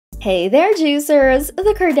Hey there, juicers!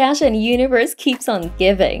 The Kardashian universe keeps on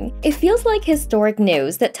giving. It feels like historic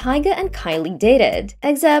news that Tyga and Kylie dated,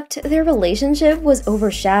 except their relationship was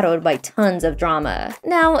overshadowed by tons of drama.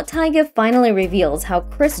 Now, Tyga finally reveals how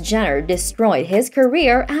Kris Jenner destroyed his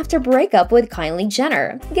career after breakup with Kylie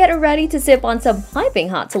Jenner. Get ready to sip on some piping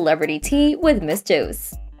hot celebrity tea with Miss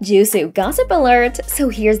Juice. Juicy gossip alert, so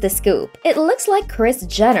here's the scoop. It looks like Kris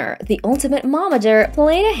Jenner, the ultimate momager,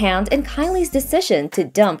 played a hand in Kylie's decision to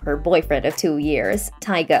dump her boyfriend of 2 years,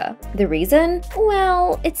 Tyga. The reason?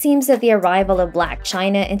 Well, it seems that the arrival of Blac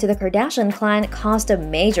Chyna into the Kardashian clan caused a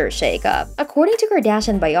major shakeup. According to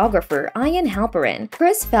Kardashian biographer Ian Halperin,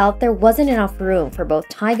 Kris felt there wasn't enough room for both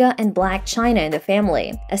Tyga and Blac Chyna in the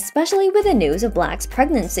family, especially with the news of Blac's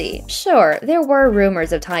pregnancy. Sure, there were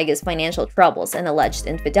rumors of Tyga's financial troubles and alleged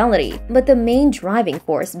infidelity, but the main driving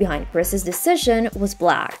force behind Kris's decision was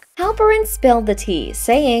Blac. Halperin spilled the tea,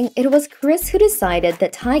 saying it was Kris who decided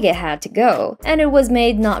that Tyga had to go, and it was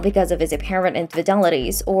made not because of his apparent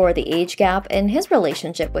infidelities or the age gap in his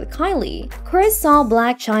relationship with Kylie. Kris saw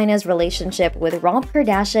Blac Chyna's relationship with Rob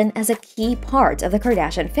Kardashian as a key part of the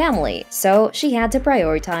Kardashian family, so she had to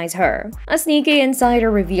prioritize her. A sneaky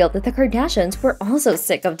insider revealed that the Kardashians were also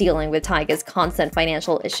sick of dealing with Tyga's constant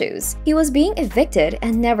financial issues. He was being evicted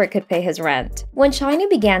and never could pay his rent. When Chyna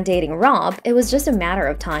began dating Rob, it was just a matter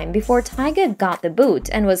of time before Tyga got the boot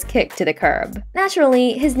and was kicked to the curb.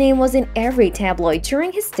 Naturally, his name was in every tabloid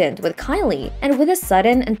during his stint with Kylie, and with a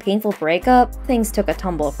sudden and painful breakup, things took a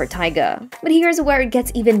tumble for Tyga. But here's where it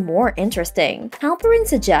gets even more interesting. Halperin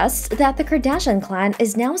suggests that the Kardashian clan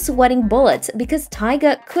is now sweating bullets because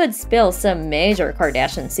Tyga could spill some major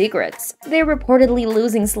Kardashian secrets. They're reportedly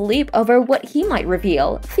losing sleep over what he might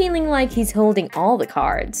reveal, feeling like he's holding all the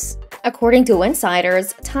cards. According to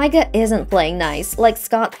insiders, Tyga isn't playing nice like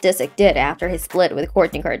Scott Disick did after his split with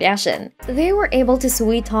Kourtney Kardashian. They were able to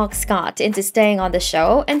sweet-talk Scott into staying on the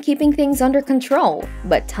show and keeping things under control,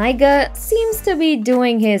 but Tyga seems to be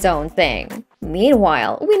doing his own thing.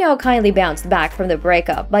 Meanwhile, we know Kylie bounced back from the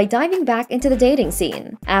breakup by diving back into the dating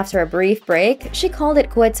scene. After a brief break, she called it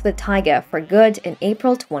quits with Tyga for good in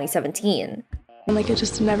April 2017. Like it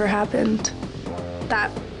just never happened.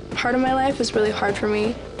 That part of my life is really hard for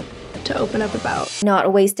me to open up about.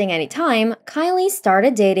 Not wasting any time, Kylie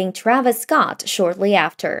started dating Travis Scott shortly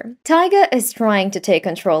after. Tyga is trying to take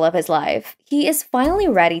control of his life. He is finally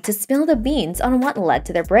ready to spill the beans on what led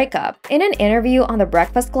to their breakup. In an interview on The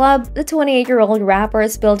Breakfast Club, the 28-year-old rapper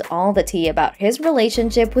spilled all the tea about his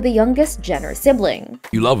relationship with the youngest Jenner sibling.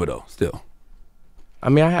 You love her though, still? I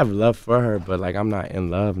mean, I have love for her, but like I'm not in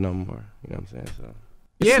love no more. You know what I'm saying? So.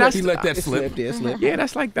 Yeah, that's you let that slip. Yeah,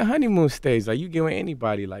 that's like the honeymoon stage. Like you get with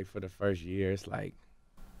anybody, like for the first year, it's like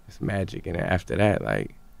it's magic, and then after that,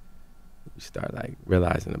 like you start like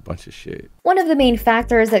realizing a bunch of shit. One of the main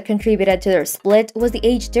factors that contributed to their split was the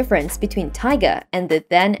age difference between Tyga and the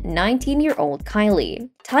then 19-year-old Kylie.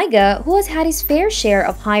 Tyga, who has had his fair share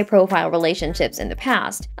of high-profile relationships in the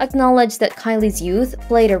past, acknowledged that Kylie's youth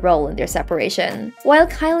played a role in their separation. While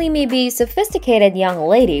Kylie may be a sophisticated young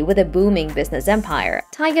lady with a booming business empire,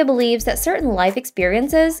 Tyga believes that certain life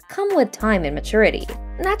experiences come with time and maturity.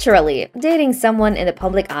 Naturally, dating someone in the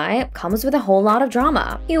public eye comes with a whole lot of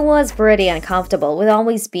drama. He was pretty uncomfortable with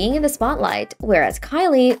always being in the spotlight, whereas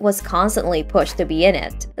Kylie was constantly pushed to be in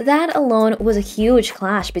it. That alone was a huge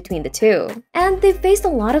clash between the two. And they faced a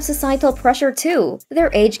lot of societal pressure too.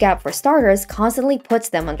 Their age gap, for starters, constantly puts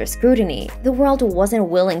them under scrutiny. The world wasn't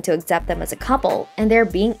willing to accept them as a couple, and their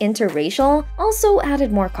being interracial also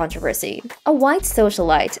added more controversy. A white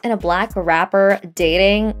socialite and a black rapper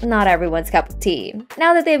dating, not everyone's cup of tea.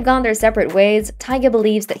 Now that they've gone their separate ways, Tyga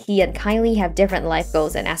believes that he and Kylie have different life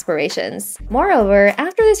goals and aspirations. Moreover,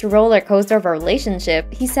 after this roller coaster of a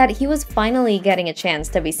relationship, he said he was finally getting a chance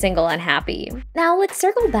to be single and happy. Now let's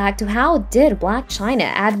circle back to how did Blac Chyna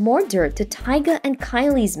add more dirt to Tyga and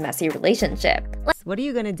Kylie's messy relationship. What are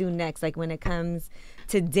you gonna do next, like when it comes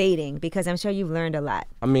to dating? Because I'm sure you've learned a lot.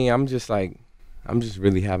 I mean, I'm just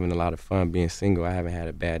really having a lot of fun being single. I haven't had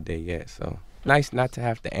a bad day yet, so nice not to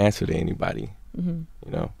have to answer to anybody. You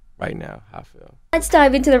know, right now, how I feel. Let's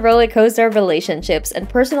dive into the roller coaster of relationships and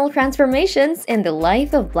personal transformations in the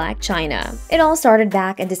life of Blac Chyna. It all started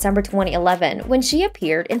back in December 2011 when she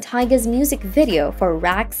appeared in Tyga's music video for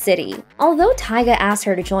Rack City. Although Tyga asked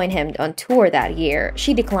her to join him on tour that year,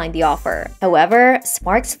 she declined the offer. However,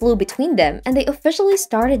 sparks flew between them and they officially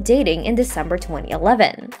started dating in December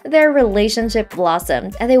 2011. Their relationship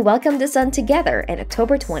blossomed and they welcomed a son together in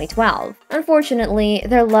October 2012. Unfortunately,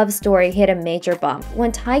 their love story hit a major bump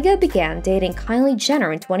when Tyga began dating Kylie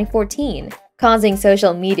Jenner in 2014. causing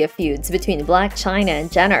social media feuds between Blac Chyna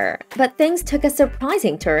and Jenner. But things took a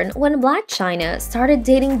surprising turn when Blac Chyna started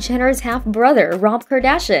dating Jenner's half-brother Rob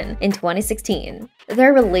Kardashian in 2016.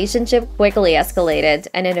 Their relationship quickly escalated,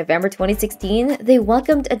 and in November 2016, they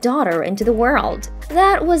welcomed a daughter into the world.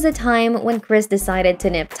 That was the time when Kris decided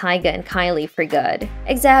to nip Tyga and Kylie for good.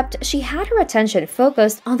 Except she had her attention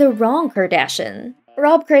focused on the wrong Kardashian.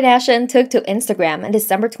 Rob Kardashian took to Instagram in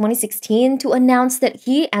December 2016 to announce that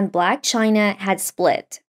he and Blac Chyna had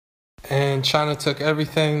split. And Chyna took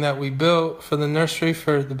everything that we built for the nursery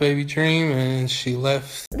for the baby dream, and she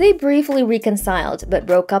left. They briefly reconciled but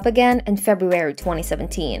broke up again in February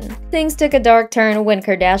 2017. Things took a dark turn when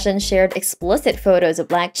Kardashian shared explicit photos of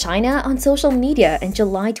Blac Chyna on social media in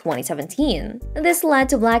July 2017. This led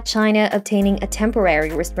to Blac Chyna obtaining a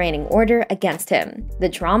temporary restraining order against him. The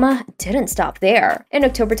drama didn't stop there. In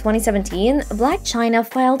October 2017, Blac Chyna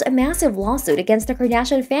filed a massive lawsuit against the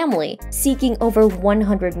Kardashian family, seeking over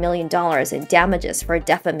 $100 million in damages for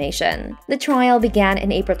defamation. The trial began in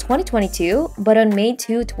April 2022, but on May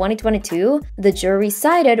 2, 2022, the jury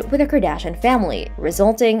sided with the Kardashian family,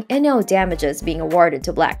 resulting in no damages being awarded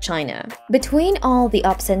to Blac Chyna. Between all the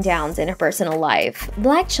ups and downs in her personal life,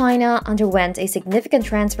 Blac Chyna underwent a significant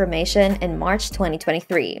transformation in March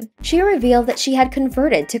 2023. She revealed that she had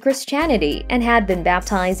converted to Christianity and had been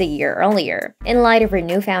baptized a year earlier. In light of her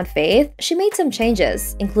newfound faith, she made some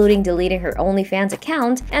changes, including deleting her OnlyFans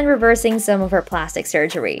account and reversing some of her plastic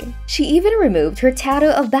surgery. She even removed her tattoo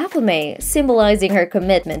of Baphomet, symbolizing her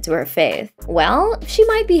commitment to her faith. Well, she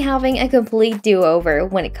might be having a complete do-over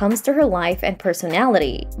when it comes to her life and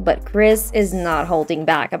personality, but Kris is not holding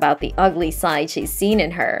back about the ugly side she's seen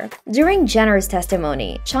in her. During Jenner's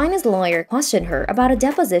testimony, Chyna's lawyer questioned her about a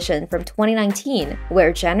deposition from 2019,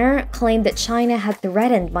 where Jenner claimed that Chyna had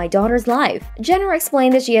threatened my daughter's life. Jenner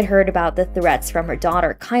explained that she had heard about the threats from her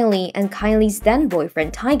daughter Kylie and Kylie's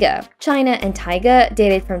then-boyfriend Tyga. Chyna and Tyga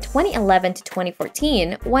dated from 2011 to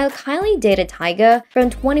 2014, while Kylie dated Tyga from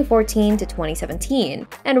 2014 to 2017,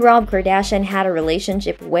 and Rob Kardashian had a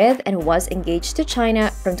relationship with and was engaged to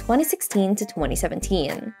Chyna from 2016 to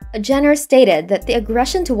 2017. Jenner stated that the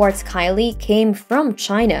aggression towards Kylie came from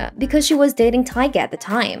Chyna because she was dating Tyga at the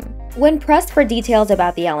time. When pressed for details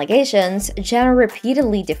about the allegations, Jenner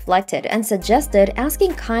repeatedly deflected and suggested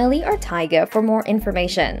asking Kylie or Tyga for more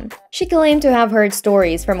information. She claimed to have heard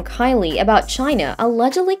stories from Kylie about Chyna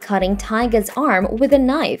allegedly cutting Tyga's arm with a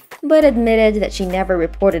knife, but admitted that she never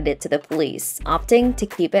reported it to the police, opting to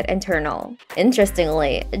keep it internal.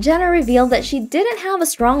 Interestingly, Jenner revealed that she didn't have a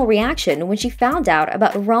strong reaction when she found out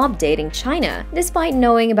about Rob dating Chyna, despite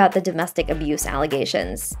knowing about the domestic abuse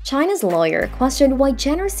allegations. Chyna's lawyer questioned why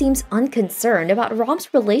Jenner seems unconcerned about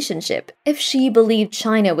Rob's relationship if she believed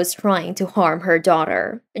Chyna was trying to harm her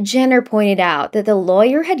daughter. Jenner pointed out that the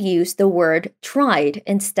lawyer had used the word tried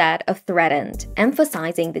instead of threatened,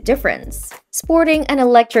 emphasizing the difference. Sporting an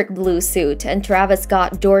electric blue suit and Travis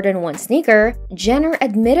Scott Jordan 1 sneaker, Jenner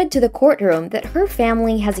admitted to the courtroom that her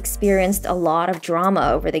family has experienced a lot of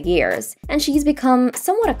drama over the years, and she's become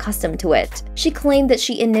somewhat accustomed to it. She claimed that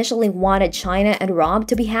she initially wanted Chyna and Rob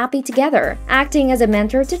to be happy together, acting as a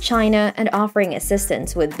mentor to Chyna and offering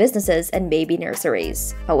assistance with businesses and baby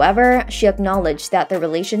nurseries. However, she acknowledged that the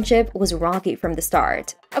relationship was rocky from the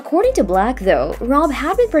start. According to Blac, though, Rob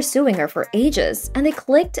had been pursuing her for ages, and they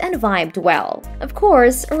clicked and vibed well. Of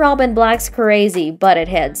course, Rob and Blac's crazy butted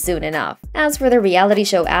heads soon enough. As for the reality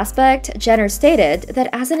show aspect, Jenner stated that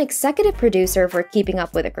as an executive producer for Keeping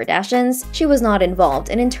Up with the Kardashians, she was not involved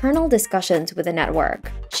in internal discussions with the network.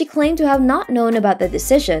 She claimed to have not known about the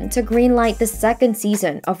decision to greenlight the second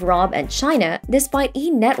season of Rob and Chyna, despite E!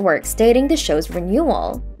 Network stating the show's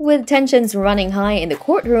renewal. With tensions running high in the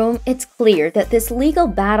courtroom, it's clear that this legal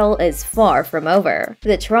battle is far from over.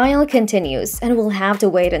 The trial continues, and we'll have to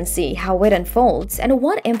wait and see how it unfolds and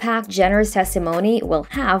what impact Jenner's testimony will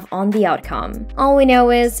have on the outcome. All we know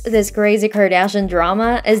is this crazy Kardashian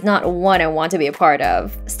drama is not one I want to be a part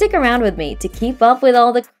of. Stick around with me to keep up with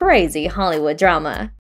all the crazy Hollywood drama.